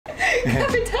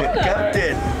Capitano.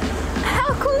 Captain.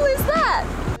 How cool is that?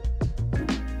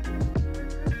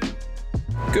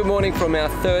 Good morning from our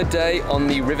third day on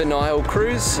the River Nile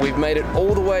cruise. We've made it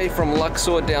all the way from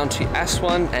Luxor down to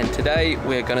Aswan, and today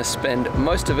we're going to spend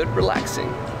most of it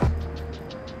relaxing.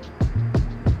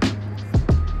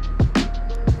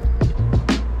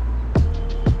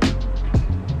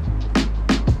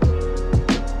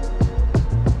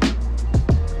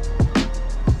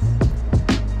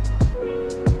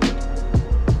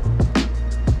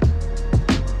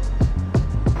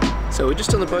 So we're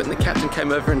just on the boat and the captain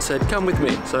came over and said, come with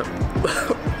me. So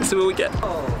let's see what we get.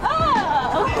 Oh.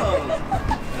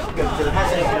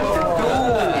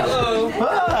 Hello.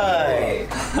 Hi.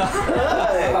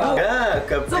 Hi. Yeah,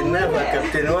 Captain Nava,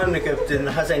 Captain 1, Captain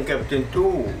Hassan, Captain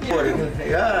 2.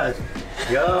 Yes.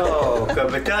 Yo,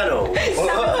 Capitano.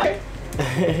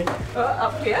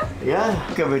 Up here?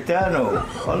 Yeah, Capitano.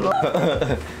 Hello.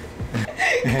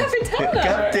 Capitano.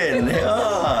 Captain.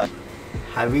 Yeah.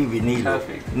 Habibi, Nilo.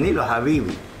 Perfect. Nilo,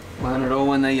 Habibi. Learn it all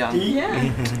when they're young.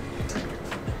 Yeah.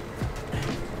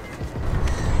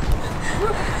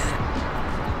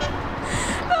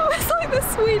 That was like the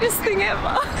sweetest thing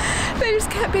ever. They just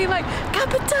kept being like,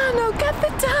 Capitano,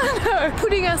 Capitano,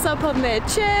 putting us up on their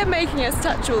chair, making us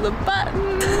touch all the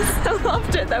buttons. I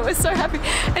loved it. They were so happy.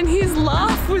 And his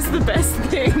laugh was the best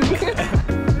thing.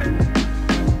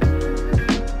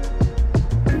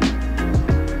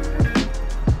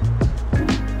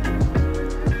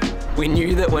 We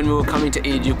knew that when we were coming to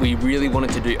Egypt, we really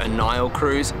wanted to do a Nile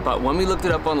cruise, but when we looked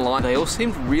it up online, they all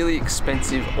seemed really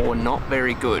expensive or not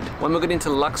very good. When we got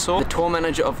into Luxor, the tour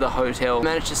manager of the hotel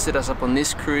managed to set us up on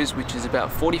this cruise, which is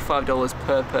about $45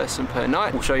 per person per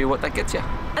night. We'll show you what that gets you.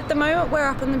 At the moment, we're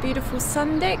up on the beautiful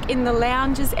sun deck in the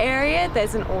lounges area.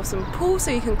 There's an awesome pool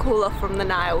so you can cool off from the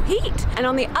Nile heat. And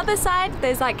on the other side,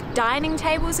 there's like dining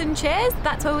tables and chairs.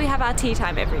 That's where we have our tea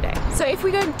time every day. So if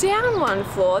we go down one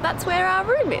floor, that's where our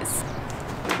room is.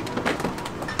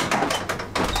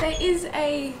 There is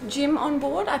a gym on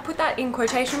board. I put that in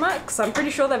quotation marks. I'm pretty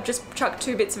sure they've just chucked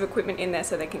 2 bits of equipment in there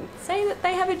so they can say that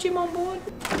they have a gym on board.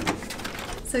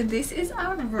 So this is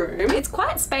our room. It's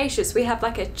quite spacious. We have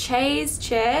like a chaise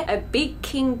chair, a big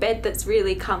king bed that's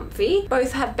really comfy.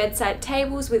 Both have bedside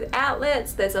tables with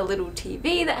outlets. There's a little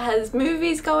TV that has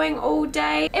movies going all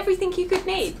day. Everything you could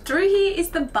need. Through here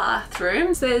is the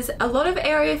bathroom. So there's a lot of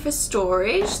area for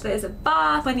storage. There's a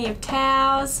bath, plenty of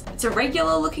towels. It's a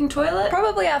regular looking toilet.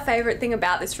 Probably our favorite thing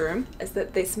about this room is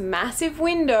that this massive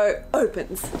window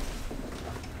opens.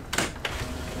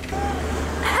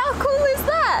 How cool is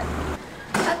that?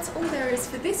 That's all there is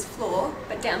for this floor,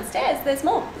 but downstairs there's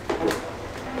more.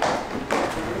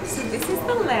 So this is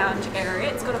the lounge area.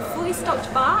 It's got a fully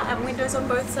stocked bar and windows on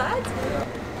both sides.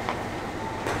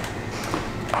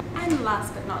 And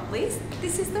last but not least,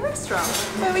 this is the restaurant,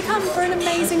 where we come for an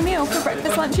amazing meal for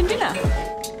breakfast, lunch and dinner.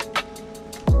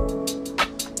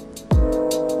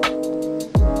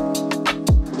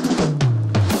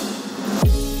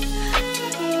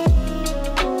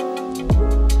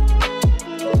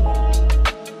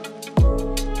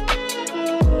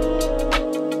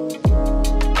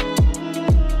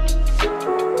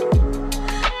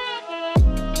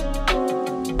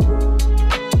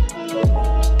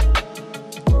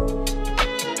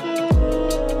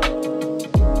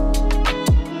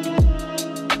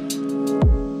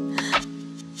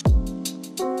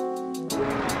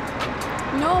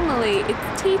 Normally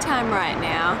it's tea time right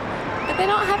now, but they're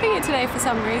not having it today for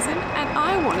some reason, and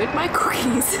I wanted my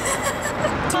cookies.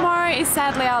 Tomorrow is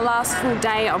sadly our last full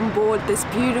day on board this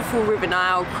beautiful River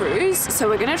Nile cruise, so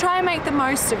we're gonna try and make the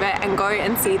most of it and go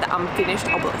and see the unfinished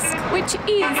obelisk, which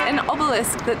is an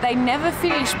obelisk that they never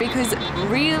finished because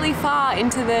really far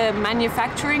into the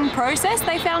manufacturing process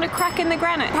they found a crack in the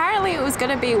granite. Apparently it was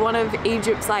gonna be one of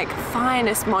Egypt's like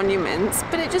finest monuments,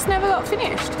 but it just never got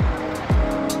finished.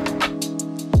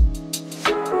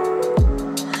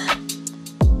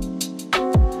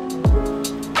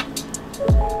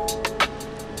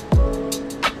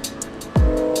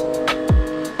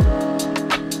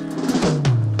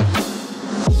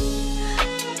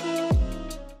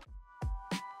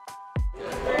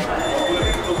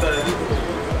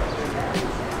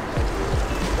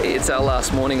 It's our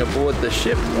last morning aboard the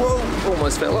ship. Whoa,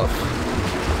 almost fell off.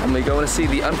 And we're going to see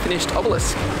the unfinished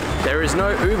obelisk. There is no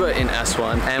Uber in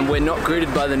Aswan, and we're not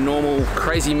greeted by the normal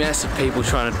crazy mess of people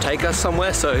trying to take us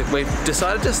somewhere, so we've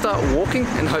decided to start walking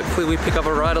and hopefully we pick up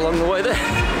a ride along the way there.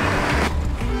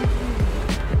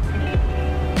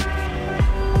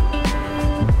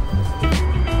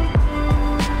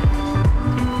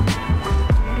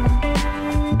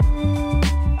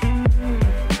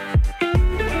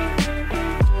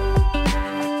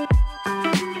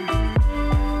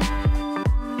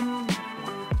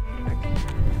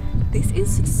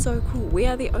 is so cool. We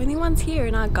are the only ones here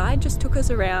and our guide just took us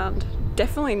around.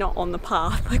 Definitely not on the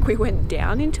path. Like we went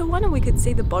down into one and we could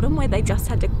see the bottom where they just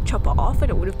had to chop it off and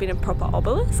it would have been a proper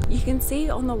obelisk. You can see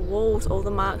on the walls all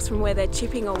the marks from where they're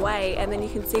chipping away, and then you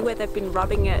can see where they've been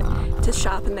rubbing it to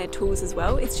sharpen their tools as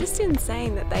well. It's just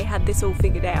insane that they had this all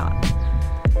figured out.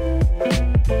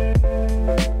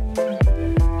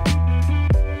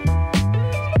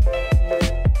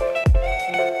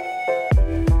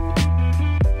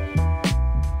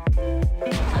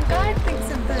 Our guide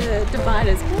thinks of the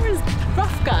dividers more as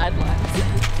rough guidelines.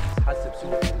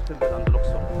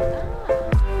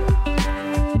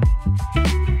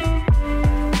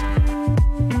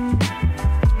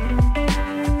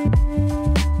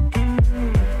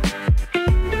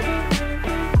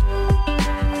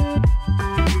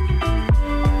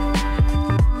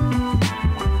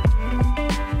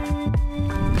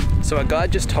 So our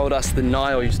guide just told us the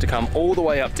Nile used to come all the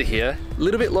way up to here. A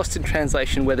little bit lost in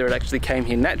translation whether it actually came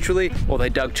here naturally or they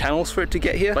dug channels for it to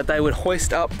get here, but they would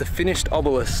hoist up the finished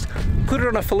obelisk, put it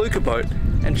on a felucca boat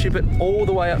and ship it all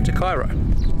the way up to Cairo.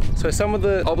 So some of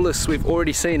the obelisks we've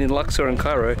already seen in Luxor and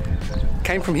Cairo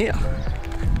came from here.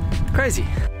 Crazy.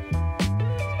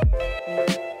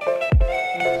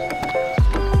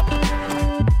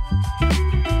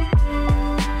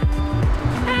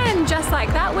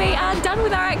 Like that, we are done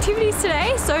with our activities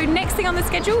today. So next thing on the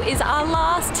schedule is our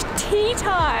last tea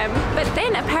time. But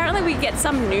then apparently we get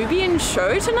some Nubian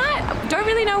show tonight. Don't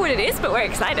really know what it is, but we're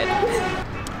excited.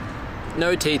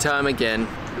 No tea time again.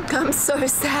 I'm so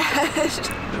sad.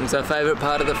 It was our favourite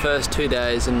part of the first 2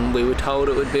 days and we were told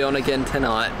it would be on again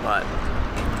tonight, but...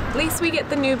 At least we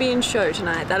get the Nubian show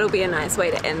tonight. That'll be a nice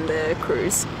way to end the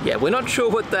cruise. Yeah, we're not sure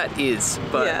what that is,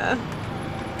 but yeah,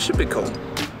 should be cool.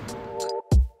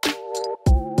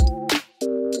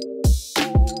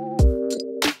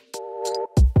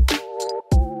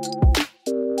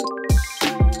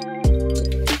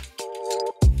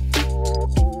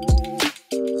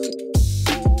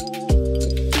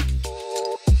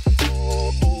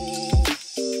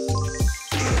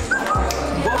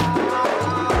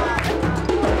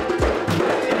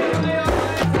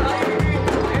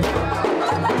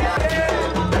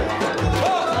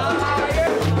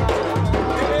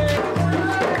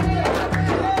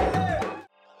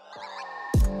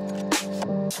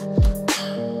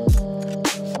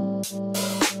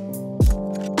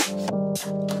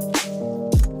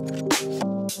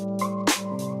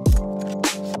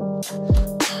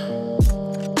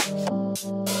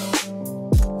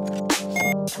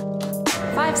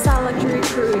 Five-star luxury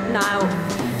crew Nile,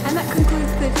 and that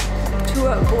concludes the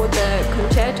tour aboard the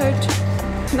Concerto.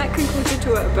 And that concludes the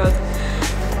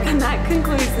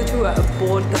tour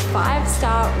aboard the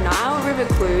 5-star Nile River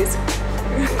cruise.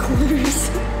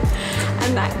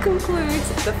 And that concludes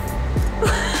the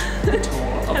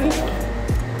tour aboard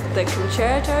the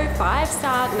Concerto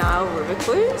 5-star Nile River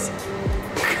cruise.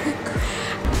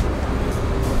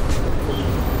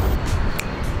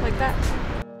 Like that.